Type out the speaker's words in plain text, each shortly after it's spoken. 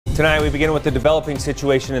Tonight we begin with the developing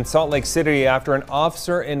situation in Salt Lake City after an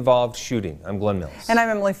officer-involved shooting. I'm Glenn Mills. And I'm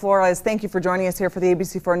Emily Flores. Thank you for joining us here for the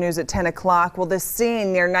ABC4 News at 10 o'clock. Well, this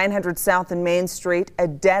scene near 900 South and Main Street, a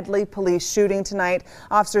deadly police shooting tonight.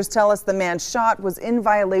 Officers tell us the man shot was in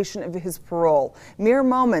violation of his parole. Mere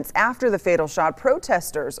moments after the fatal shot,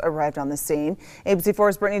 protesters arrived on the scene.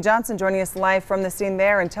 ABC4's Brittany Johnson joining us live from the scene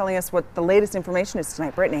there and telling us what the latest information is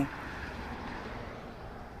tonight. Brittany.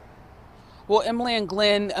 Well, Emily and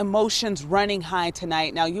Glenn, emotions running high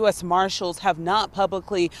tonight. Now, U.S. Marshals have not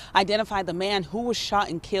publicly identified the man who was shot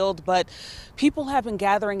and killed, but people have been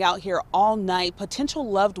gathering out here all night,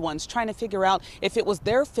 potential loved ones trying to figure out if it was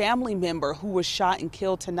their family member who was shot and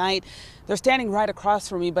killed tonight. They're standing right across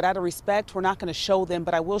from me, but out of respect, we're not going to show them,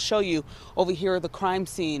 but I will show you over here the crime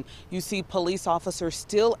scene. You see police officers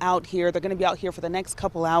still out here. They're going to be out here for the next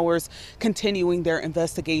couple hours continuing their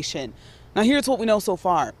investigation. Now, here's what we know so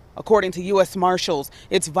far. According to U.S. Marshals,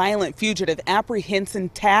 its Violent Fugitive Apprehension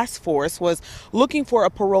Task Force was looking for a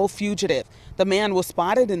parole fugitive. The man was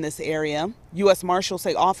spotted in this area. U.S. Marshals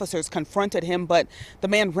say officers confronted him, but the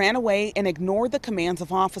man ran away and ignored the commands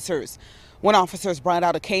of officers. When officers brought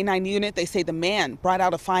out a K-9 unit, they say the man brought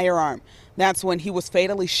out a firearm. That's when he was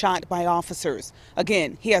fatally shot by officers.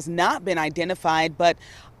 Again, he has not been identified, but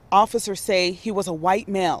officers say he was a white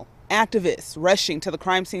male. Activists rushing to the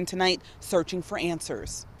crime scene tonight, searching for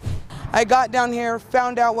answers. I got down here,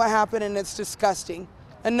 found out what happened, and it's disgusting.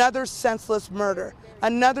 Another senseless murder,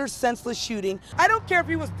 another senseless shooting. I don't care if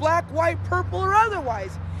he was black, white, purple, or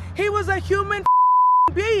otherwise. He was a human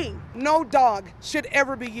being. No dog should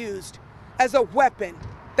ever be used as a weapon.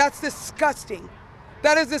 That's disgusting.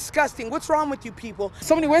 That is disgusting. What's wrong with you people?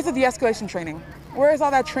 Somebody, where's the de-escalation training? Where is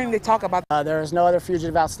all that training they talk about? There is no other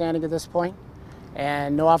fugitive outstanding at this point,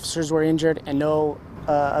 and no officers were injured, and no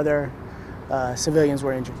other civilians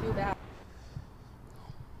were injured.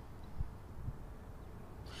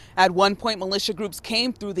 At one point, militia groups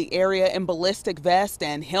came through the area in ballistic vests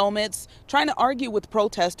and helmets, trying to argue with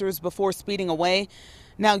protesters before speeding away.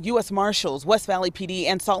 Now, U.S. Marshals, West Valley PD,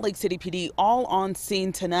 and Salt Lake City PD all on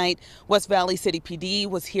scene tonight. West Valley City PD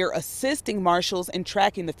was here assisting marshals in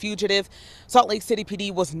tracking the fugitive. Salt Lake City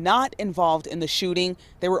PD was not involved in the shooting.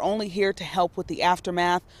 They were only here to help with the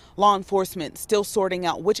aftermath. Law enforcement still sorting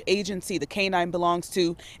out which agency the K-9 belongs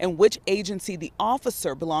to and which agency the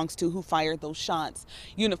officer belongs to who fired those shots.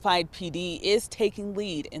 Unified PD is taking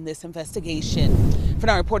lead in this investigation. For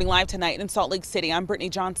now, reporting live tonight in Salt Lake City, I'm Brittany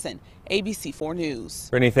Johnson, ABC4 News.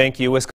 Brittany, thank you.